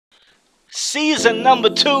Season number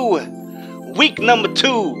 2, week number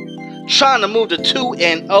 2, trying to move to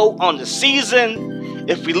 2-0 on the season.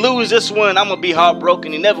 If we lose this one, I'm gonna be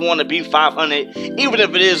heartbroken. You never want to be 500, even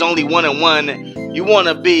if it is only 1-1. You want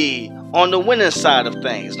to be on the winning side of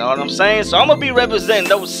things, know what I'm saying? So I'm gonna be representing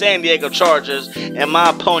those San Diego Chargers, and my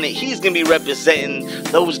opponent, he's gonna be representing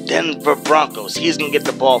those Denver Broncos. He's gonna get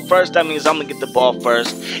the ball first. That means I'm gonna get the ball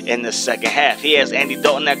first in the second half. He has Andy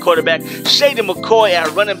Dalton at quarterback, Shady McCoy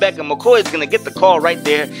at running back, and McCoy is gonna get the call right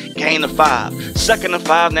there. Gain of 5, 2nd and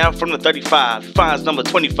 5 now from the 35. Finds number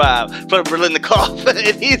 25 for Biletnikoff,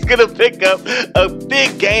 and he's gonna pick up a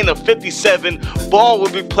big gain of 57. Ball will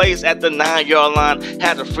be placed at the 9-yard line.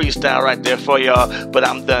 Had a freestyle right there for y'all, but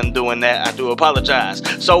I'm done doing that. I do apologize.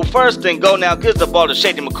 So 1st and goal now, gives the ball to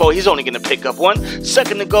Shady McCoy. He's only going to pick up 1.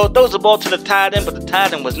 2nd and goal, throws the ball to the tight end, but the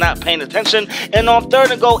tight end was not paying attention. And on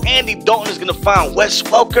 3rd and goal, Andy Dalton is going to find Wes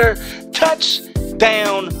Welker.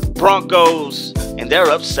 Touchdown Broncos, and they're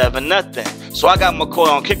up 7-0. So I got McCoy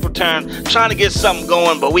on kick return, trying to get something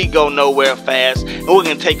going, but we go nowhere fast. And we're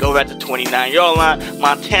going to take over at the 29-yard line.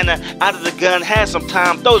 Montana out of the gun, has some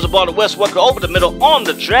time, throws the ball to Wes Welker over the middle on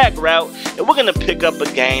the drag route. And we're going to pick up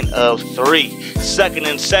a gain of 3. 2nd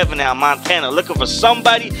and 7 now. Montana looking for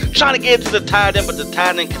somebody, trying to get to the tight end, but the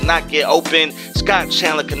tight end cannot get open. Scott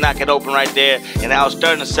Chandler could not get open right there. And now it's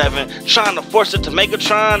 3rd and 7, trying to force it to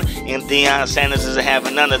Megatron. And Deion Sanders isn't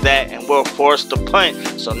having none of that, and we're forced to punt.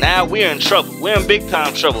 So now we're in trouble. We're in big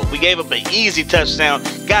time trouble. We gave up an easy touchdown,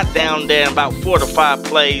 got down there in about 4 to 5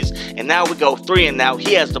 plays, and now we go 3 and out.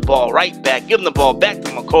 He has the ball right back, give him the ball back to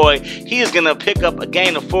McCoy. He is going to pick up a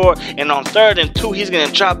gain of 4, and on 3rd and 2, he's going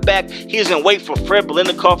to drop back. He's going to wait for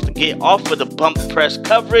Biletnikoff to get off of the bump press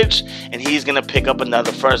coverage, and he's going to pick up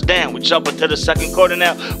another 1st down. We jump into the 2nd quarter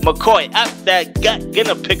now. McCoy out that gut, going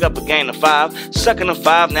to pick up a gain of 5. 2nd and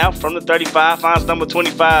 5 now from the 35, finds number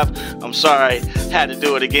 25. I'm sorry, had to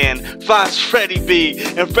do it again. Finds Freddie B,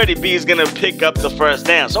 and Freddie B is going to pick up the 1st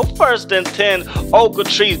down. So 1st and 10,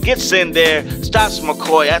 Ogletree gets in there, stops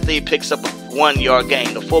McCoy after he picks up a 1-yard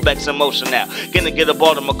gain. The fullback's in motion now. Gonna get the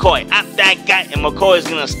ball to McCoy. At that guy, and McCoy is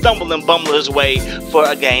gonna stumble and bumble his way for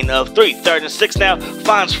a gain of 3. 3rd and 6 now.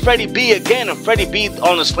 Finds Freddie B again, and Freddie B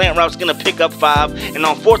on the slant route is gonna pick up 5. And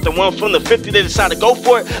on 4th and 1 from the 50, they decide to go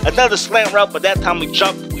for it. Another slant route, but that time we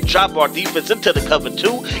drop our defense into the cover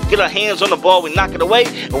 2, get our hands on the ball, we knock it away,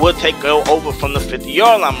 and we'll take over from the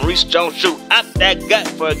 50-yard line. Maurice Jones shoot at that gut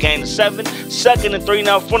for a gain of 7. 2nd and 3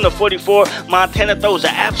 now from the 44. Montana throws an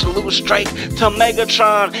absolute strike to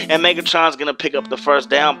Megatron, and Megatron's gonna pick up the 1st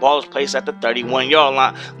down. Ball is placed at the 31-yard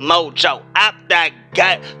line. Mojo at that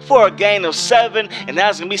gut for a gain of 7, and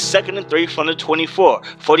that's gonna be 2nd and 3 from the 24.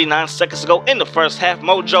 49 seconds to go in the 1st half.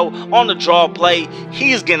 Mojo on the draw play,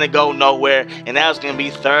 he's gonna go nowhere, and that's gonna be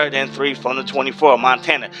 3rd and 3 from the 24.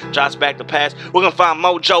 Montana drops back the pass. We're gonna find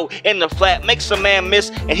Mojo in the flat, makes a man miss,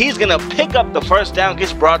 and he's gonna pick up the 1st down.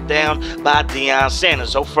 Gets brought down by Deion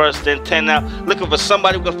Sanders. So 1st and 10 now, looking for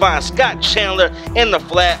somebody. We can find Scott Chandler in the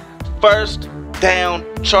flat. 1st down,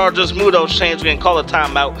 Chargers. Mudo change. We can call a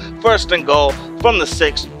timeout. 1st and goal from the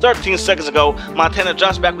 6. 13 seconds ago, Montana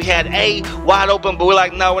drops back. We had A wide open, but we're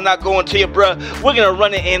like, no, we're not going to you, bruh. We're going to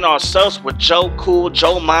run it in ourselves with Joe Cool.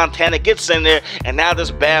 Joe Montana gets in there, and now this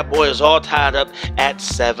bad boy is all tied up at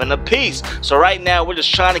 7 apiece. So right now, we're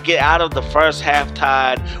just trying to get out of the 1st half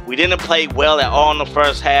tied. We didn't play well at all in the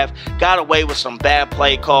 1st half. Got away with some bad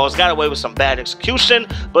play calls. Got away with some bad execution,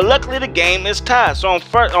 but luckily the game is tied. So on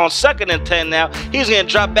 2nd and 10 now, he's going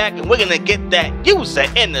to drop back, and we're going to get that user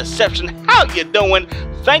interception. How you doing?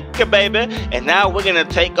 Thank you, baby. And now we're going to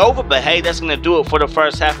take over, but hey, that's going to do it for the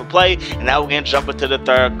 1st half of play, and now we're going to jump into the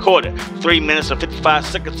 3rd quarter. 3 minutes and 55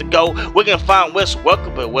 seconds to go. We're going to find Wes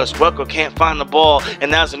Welker, but Wes Welker can't find the ball,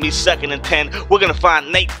 and now it's going to be 2nd and 10. We're going to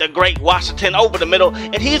find Nate the Great Washington over the middle,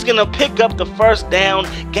 and he's going to pick up the 1st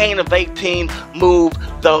down, gain of 18, move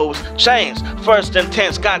those chains. 1st and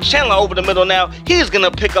 10, Scott Chandler over the middle now. He's going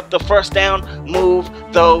to pick up the 1st down, move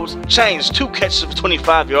those chains. 2 catches for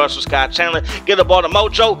 25 yards for Scott Chandler. Get the ball to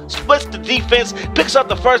Mojo, splits the defense, picks up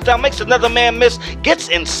the 1st down, makes another man miss, gets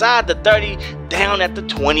inside the 30, down at the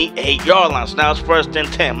 28-yard line. So now it's 1st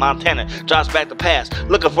and 10. Montana drops back the pass,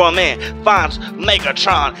 looking for a man, finds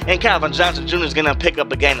Megatron, and Calvin Johnson Jr. is going to pick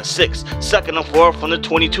up a gain of 6. 2nd and 4 from the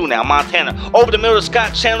 22 now. Montana over the middle of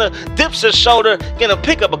Scott Chandler, dips his shoulder, going to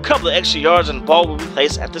pick up a couple of extra yards, and the ball will be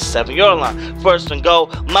placed at the 7-yard line. 1st and goal,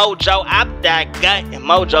 Mojo out that gut, and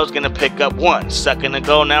Mojo's going to pick up 1. 2nd and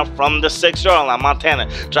goal now from the 6-yard line. Montana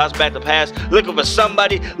drops back the pass, looking for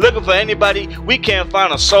somebody, looking for anybody. We can't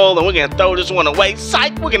find a soul, and we're going to throw this one one away.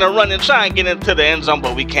 Psych, we're gonna run and try and get into the end zone,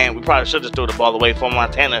 but we can't. We probably should just threw the ball away for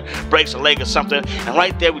Montana, breaks a leg or something. And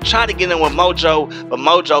right there, we try to get in with Mojo, but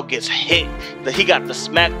Mojo gets hit. He got the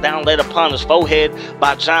smackdown laid upon his forehead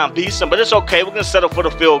by John Beeson, but it's okay. We're gonna settle for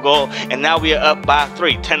the field goal, and now we are up by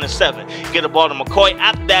 3, 10-7. Get the ball to McCoy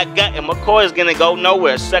out that gut, and McCoy is gonna go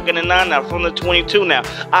nowhere. 2nd and 9 now from the 22 now.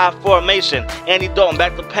 I formation. Andy Dalton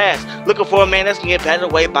back to pass, looking for a man that's gonna get batted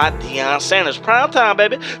away by Deion Sanders. Prime time,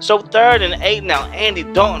 baby. So 3rd and 8 now. Andy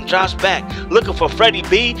Dalton drops back, looking for Freddie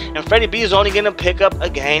B, and Freddie B is only gonna pick up a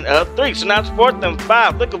gain of 3. So now it's 4th and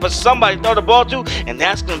 5, looking for somebody to throw the ball to, and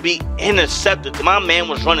that's gonna be intercepted. My man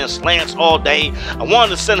was running slants all day. I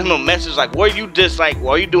wanted to send him a message like, were you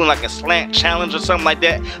doing like a slant challenge or something like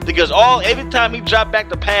that? Because every time he dropped back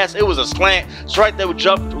to pass, it was a slant. So right there, we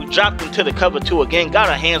dropped into the cover 2 again, got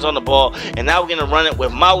our hands on the ball, and now we're gonna run it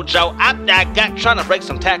with Mojo out that gut, trying to break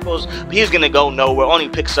some tackles, but he's gonna go nowhere. Only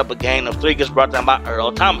picks up a gain of 3, gets brought down by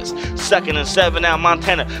Earl Thomas. 2nd and 7 now.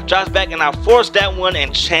 Montana drops back, and I forced that one,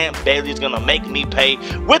 and Champ Bailey's gonna make me pay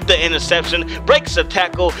with the interception. Breaks a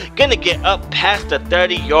tackle, gonna get up past the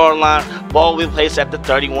 30-yard line. Ball we place at the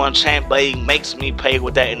 31. Champ Bailey makes me pay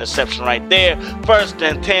with that interception right there. 1st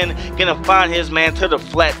and 10, gonna find his man to the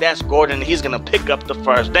flat. That's Gordon. He's gonna pick up the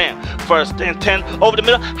 1st down. 1st and 10 over the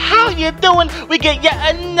middle. How you doing? We get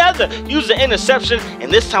yet another. Use the interception,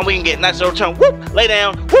 and this time we can get a nice return. Whoop, lay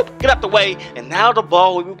down, whoop, get out the way, and now the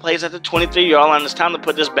ball we plays at the 23-yard line. It's time to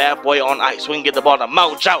put this bad boy on ice. We can get the ball to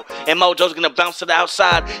Mojo, and Mojo's gonna bounce to the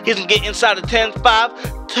outside. He's gonna get inside the 10-5.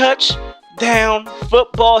 Touchdown,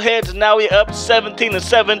 football heads, and now we're up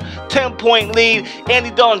 17-7, 10-point lead. Andy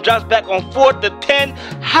Dalton drops back on 4th and 10.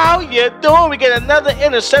 How you doing? We get another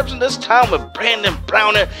interception, this time with Brandon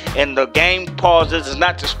Browner, and the game pauses. It's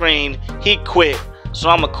not the screen. He quit. So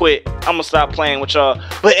I'm gonna quit. I'm gonna stop playing with y'all.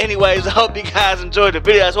 But anyways, I hope you guys enjoyed the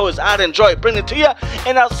video. As always, I'd enjoy bringing it to you,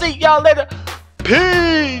 and I'll see y'all later.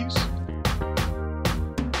 Peace.